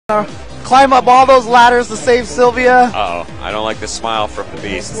Climb up all those ladders to save Sylvia. Uh-oh, I don't like the smile from the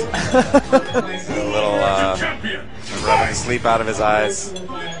Beast. A little rubbing sleep out of his eyes.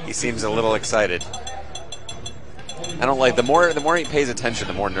 He seems a little excited. I don't like, the more he pays attention,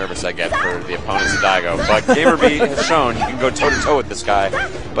 the more nervous I get for the opponents of Daigo. But Gamerbee has shown he can go toe-to-toe with this guy,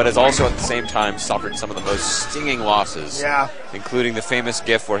 but has also at the same time suffered some of the most stinging losses. Yeah. Including the famous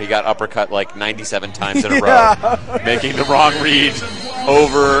gif where he got uppercut like 97 times in a row, making the wrong read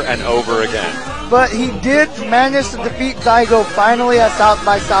over and over again. But he did manage to defeat Daigo finally at South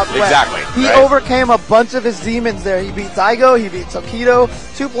by Southwest. Exactly. He overcame a bunch of his demons there. He beat Daigo, he beat Tokido,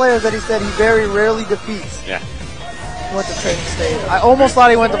 two players that he said he very rarely defeats. Yeah. He went to training stage. I almost thought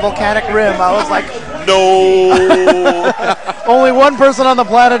he went to Volcanic Rim. I was like, no. Only one person on the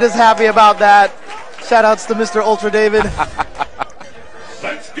planet is happy about that. Shoutouts to Mr. Ultra David.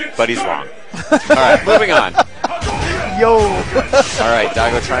 But he's wrong. All right, moving on. Yo. All right,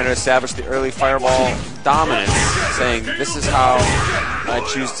 Daigo trying to establish the early fireball dominance, saying, this is how I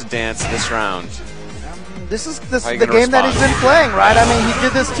choose to dance this round. This is the game that he's been playing, right? I mean, he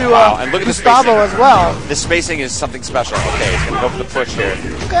did this to and look at Gustavo as well. The spacing is something special. Okay, he's going to go for the push here.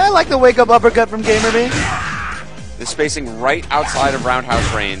 Okay, I like the wake-up uppercut from Gamerbee. The spacing right outside of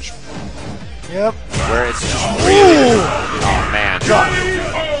roundhouse range. Yep. Where it's just really... Oh, man. Done.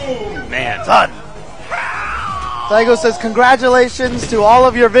 Man. Done. Daigo says, congratulations to all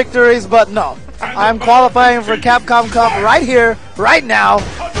of your victories, but no. I'm qualifying for Capcom Cup right here, right now.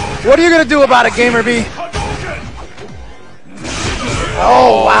 What are you going to do about it, Gamerbee?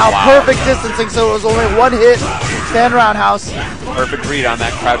 Oh, wow. Perfect distancing, so it was only one hit. Stand roundhouse. Perfect read on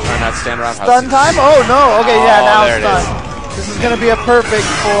that crouch on that stand roundhouse. Stun time? Oh, no. Okay, yeah, now there it's done. This is going to be a perfect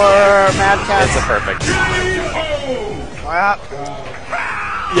for Mad Cat. It's a perfect.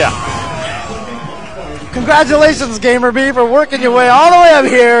 Yeah. Congratulations, Gamerbee, for working your way all the way up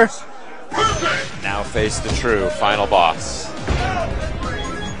here. Now face the true final boss.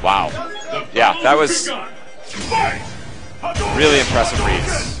 Wow. Yeah, that was really impressive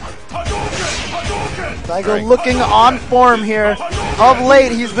reads. Daigo looking on form here. Of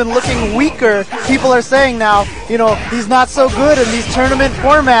late, he's been looking weaker. People are saying now, you know, he's not so good in these tournament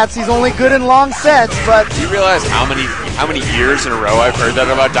formats. He's only good in long sets, but... Do you realize how many years in a row I've heard that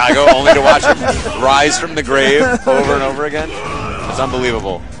about Daigo, only to watch him rise from the grave over and over again? It's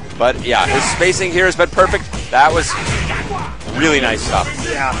unbelievable. But yeah, his spacing here has been perfect. That was really nice stuff.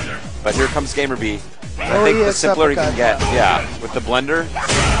 Yeah. But here comes Gamerbee. I think the simpler he can get, with the blender,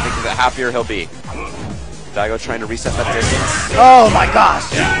 I think the happier he'll be. Daigo trying to reset that distance. Oh my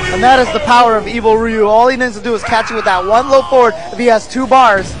gosh. Yeah. And that is the power of Evil Ryu. All he needs to do is catch you with that one low forward if he has 2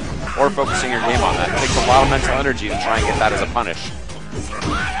 bars. Or focusing your game on that. It takes a lot of mental energy to try and get that as a punish.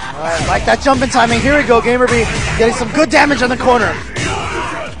 Alright, like that jumping timing. Here we go, Gamerbee getting some good damage on the corner.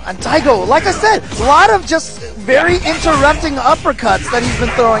 And Daigo, like I said, a lot of just very interrupting uppercuts that he's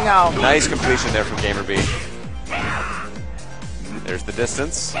been throwing out. Nice completion there from Gamerbee. There's the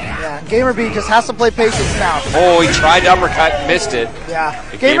distance. Yeah, Gamerbee just has to play patience now. Oh, he tried to uppercut, missed it. Yeah,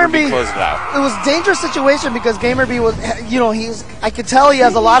 Gamerbee closed it out. It was a dangerous situation because Gamerbee was, you know, I could tell he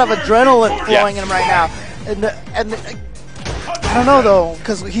has a lot of adrenaline flowing in him right now. And I don't know though,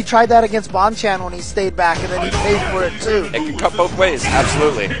 because he tried that against Bonchan when he stayed back, and then he paid for it too. It can cut both ways,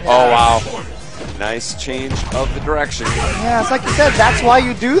 absolutely. Yeah. Oh wow. Nice change of the direction. Yeah, it's like you said, that's why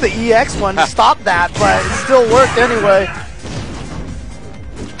you do the EX one, to stop that, but it still worked anyway.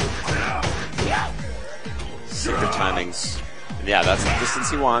 Sick of timings. And yeah, that's the distance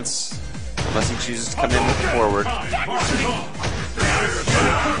he wants, unless he chooses to come in with the forward.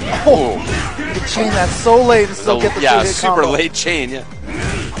 Oh, he chain that so late and still get the 2-hit super combo. late chain, yeah.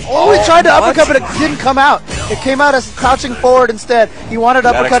 Oh, he tried to uppercut, but it didn't come out. It came out as crouching forward instead. He wanted to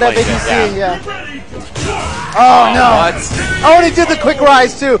uppercut at ABC, Oh, no. What? Oh, and he did the quick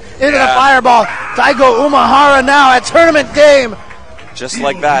rise, too, into the fireball. Daigo Umehara now at tournament game. Just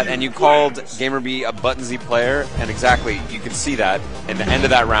like that, and you called Gamerbee a buttonsy player, and exactly, you can see that in the end of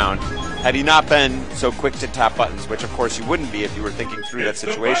that round. Had he not been so quick to tap buttons, which of course you wouldn't be if you were thinking through that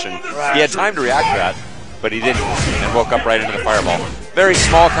situation, he had time to react to that, but he didn't, and woke up right into the fireball. Very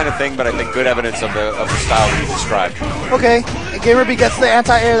small kind of thing, but I think good evidence of the style that he described. Okay, Gamerbee gets the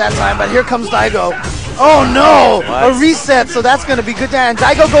anti-air that time, but here comes Daigo. Oh no! What? A reset, so that's going to be good. And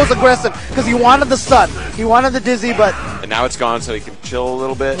Daigo goes aggressive because he wanted the stun. He wanted the dizzy, but... And now it's gone, so he can chill a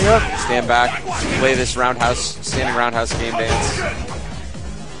little bit, stand back, play this standing roundhouse game dance.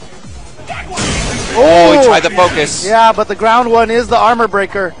 Oh, he tried the focus. Yeah, but the ground one is the armor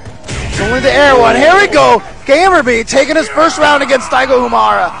breaker. It's only the air one. Here we go. Gamerbee taking his first round against Daigo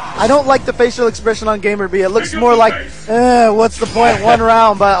Umehara. I don't like the facial expression on Gamerbee. It looks more like, what's the point, one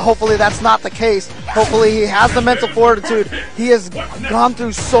round, but hopefully that's not the case. Hopefully he has the mental fortitude. He has gone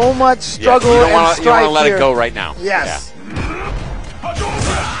through so much struggle and strife here. You want to let it go right now. Yes.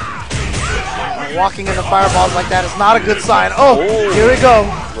 Walking into fireballs like that is not a good sign. Oh, here we go.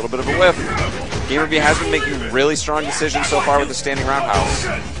 A little bit of a whiff. Gamerbee has been making really strong decisions so far with the standing roundhouse.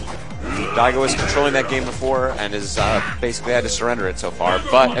 Daigo was controlling that game before and has basically had to surrender it so far.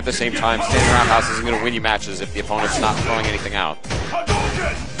 But at the same time, standing roundhouse isn't going to win you matches if the opponent's not throwing anything out.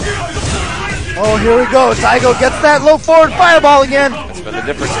 Oh, here we go. Daigo gets that low forward fireball again. It's been the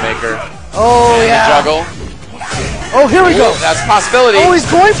difference maker. Oh, and yeah. The juggle. Oh, here we go. That's a possibility. Oh, he's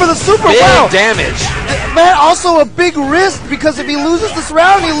going for the super. Big wow. damage. Man, also a big risk because if he loses this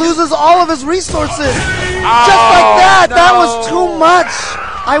round, he loses all of his resources. Just like that. No. That was too much.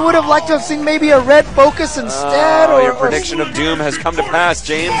 I would have liked to have seen maybe a red focus instead. Your prediction of doom has come to pass,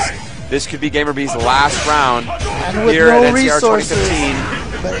 James. This could be Gamerbee's last round here at NCR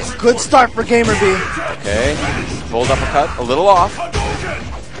 2015. But it's a good start for Gamerbee. Okay, bold uppercut, a little off.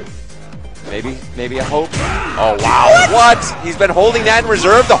 Maybe a hope. Oh, wow. What? He's been holding that in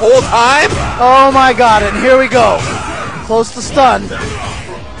reserve the whole time? Oh, my God. And here we go. Close to stun.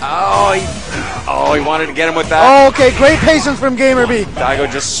 Oh, he wanted to get him with that. Oh, okay, great patience from Gamerbee. Daigo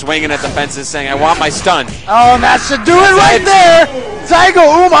just swinging at the fences saying, I want my stun. Oh, and that should do it right there. Daigo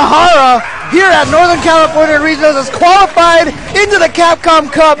Umehara here at Northern California Regionals is qualified into the Capcom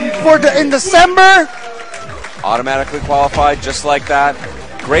Cup in December. Automatically qualified just like that.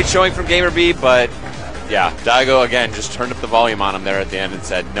 Great showing from Gamerbee, but yeah, Daigo again just turned up the volume on him there at the end and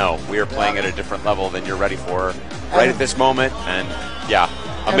said, no, we are playing at a different level than you're ready for right at this moment. And yeah,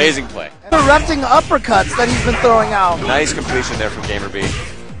 amazing play. Interrupting uppercuts that he's been throwing out. Nice completion there from Gamerbee.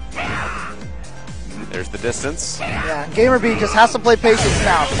 There's the distance. Yeah, Gamerbee just has to play patience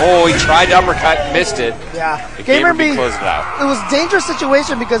now. Oh, he tried to uppercut, missed it. Yeah, Gamerbee closed it out. It was a dangerous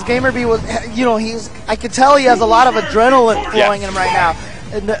situation because Gamerbee was, I could tell he has a lot of adrenaline flowing in him right now.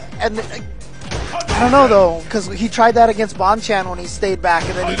 And I don't know though, because he tried that against Bonchan when he stayed back,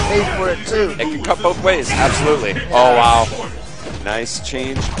 and then he paid for it too. It can cut both ways, absolutely. Yeah. Oh wow, nice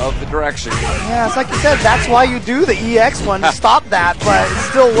change of the direction. Yeah, it's like you said, that's why you do the EX one to stop that, but it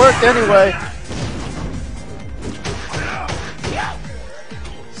still worked anyway.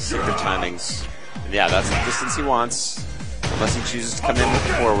 Super timings. And yeah, that's the distance he wants, unless he chooses to come in with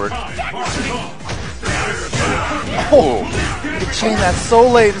the forward. Oh, he chained that so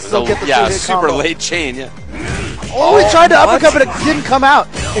late and still get the super combo. Late chain. Yeah. Oh, he tried to uppercut, but it didn't come out.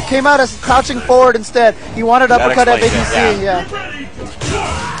 It came out as crouching forward instead. He wanted to uppercut at ABC. Yeah.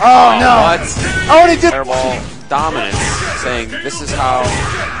 Oh no! What? Oh, and he did. Fireball dominance, saying this is how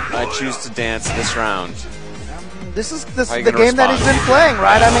I choose to dance this round. This is the game that he's been playing,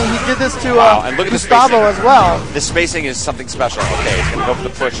 right? I mean, he did this to and look at Gustavo as well. The spacing is something special. Okay, he's going to go for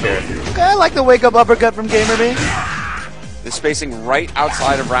the push here. Okay, I like the wake-up uppercut from Gamerbee. The spacing right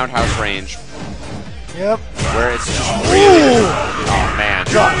outside of roundhouse range. Yep. Where it's just really... Oh, man.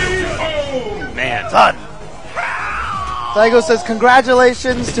 Done. Man. Done. Daigo says,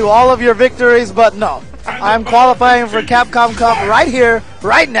 congratulations to all of your victories, but no. I'm qualifying for Capcom Cup right here,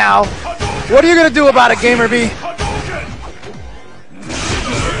 right now. What are you going to do about it, Gamerbee?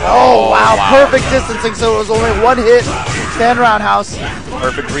 Oh, wow. Perfect distancing, so it was only one hit. Stand roundhouse.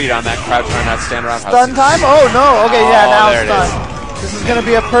 Perfect read on that crouch on that stand roundhouse. Stun time? Oh, no. Okay, yeah, now it's done. This is going to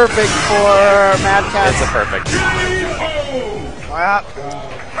be a perfect for Mad Cat. It's a perfect.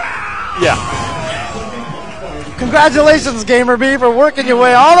 Yeah. Congratulations, Gamerbee, for working your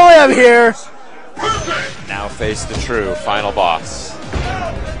way all the way up here. Now face the true final boss.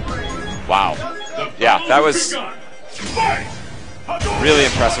 Wow. Yeah, that was really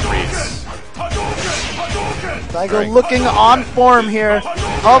impressive reads. Daigo looking on form here.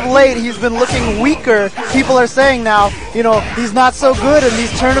 Of late, he's been looking weaker. People are saying now, he's not so good in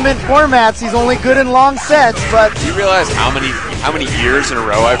these tournament formats. He's only good in long sets, but... Do you realize how many years in a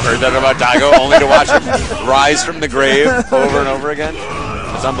row I've heard that about Daigo, only to watch him rise from the grave over and over again?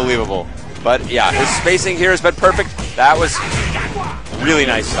 It's unbelievable. But yeah, his spacing here has been perfect. That was really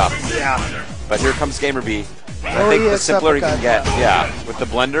nice stuff. Yeah. But here comes Gamerbee. I think the simpler he can get, with the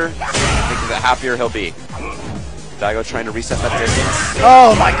blender, I think the happier he'll be. Daigo trying to reset that distance.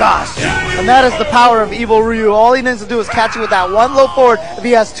 Oh my gosh. Yeah. And that is the power of Evil Ryu. All he needs to do is catch you with that one low forward if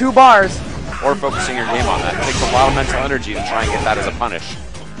he has 2 bars. Or focusing your game on that. It takes a lot of mental energy to try and get that as a punish.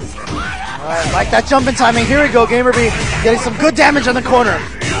 Alright, like that jumping timing. Here we go, Gamerbee getting some good damage on the corner.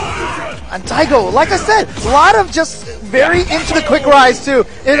 And Daigo, like I said, a lot of just very into the quick rise too,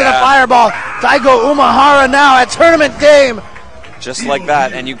 into the fireball. Daigo Umehara now at tournament game. Just like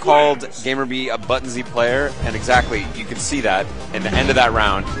that, and you called Gamerbee a buttonsy player, and exactly, you can see that in the end of that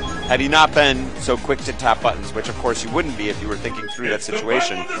round. Had he not been so quick to tap buttons, which of course you wouldn't be if you were thinking through that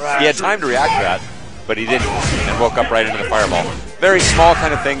situation, he had time to react to that, but he didn't, and woke up right into the fireball. Very small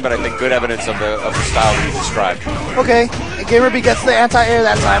kind of thing, but I think good evidence of the style that you described. Okay, Gamerbee gets the anti-air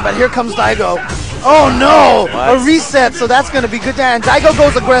that time, but here comes Daigo. Oh no! What? A reset, so that's going to be good to and Daigo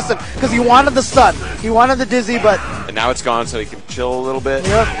goes aggressive because he wanted the stun. He wanted the dizzy, but... And now it's gone, so he can chill a little bit,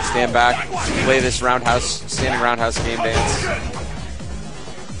 stand back, play this standing roundhouse game dance.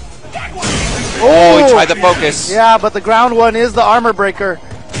 Oh, he tried the focus. Yeah, but the ground one is the armor breaker.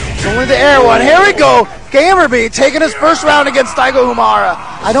 It's only the air one. Here we go. Gamerbee taking his first round against Daigo Umehara.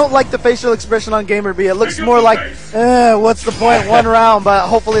 I don't like the facial expression on Gamerbee. It looks more like, what's the point? One round, but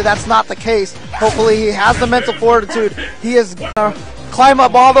hopefully that's not the case. Hopefully he has the mental fortitude. He is going to climb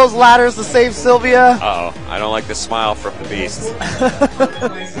up all those ladders to save Sylvia. Uh-oh. I don't like the smile from the beast.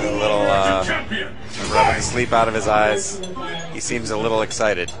 A little rubbing the sleep out of his eyes. He seems a little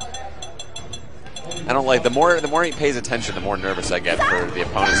excited. I don't like the more he pays attention, the more nervous I get for the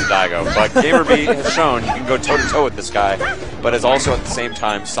opponents of Daigo. But Gamerbee has shown he can go toe to toe with this guy, but has also at the same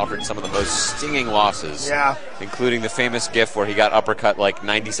time suffered some of the most stinging losses. Yeah. Including the famous GIF where he got uppercut like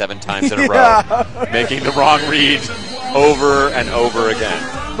 97 times in a row, making the wrong read over and over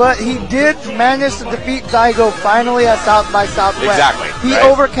again. But he did manage to defeat Daigo finally at South by Southwest. Exactly. He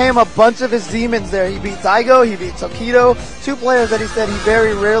overcame a bunch of his demons there. He beat Daigo, he beat Tokido, two players that he said he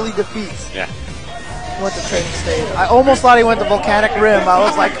very rarely defeats. Yeah. Went to training stage. I almost thought he went to Volcanic Rim. I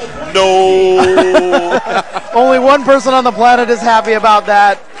was like, no. Only one person on the planet is happy about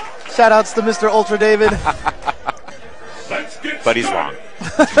that. Shoutouts to Mr. Ultra David. But he's wrong.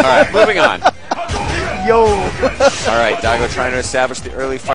 All right, moving on. Yo. All right, Daigo trying to establish the early fight.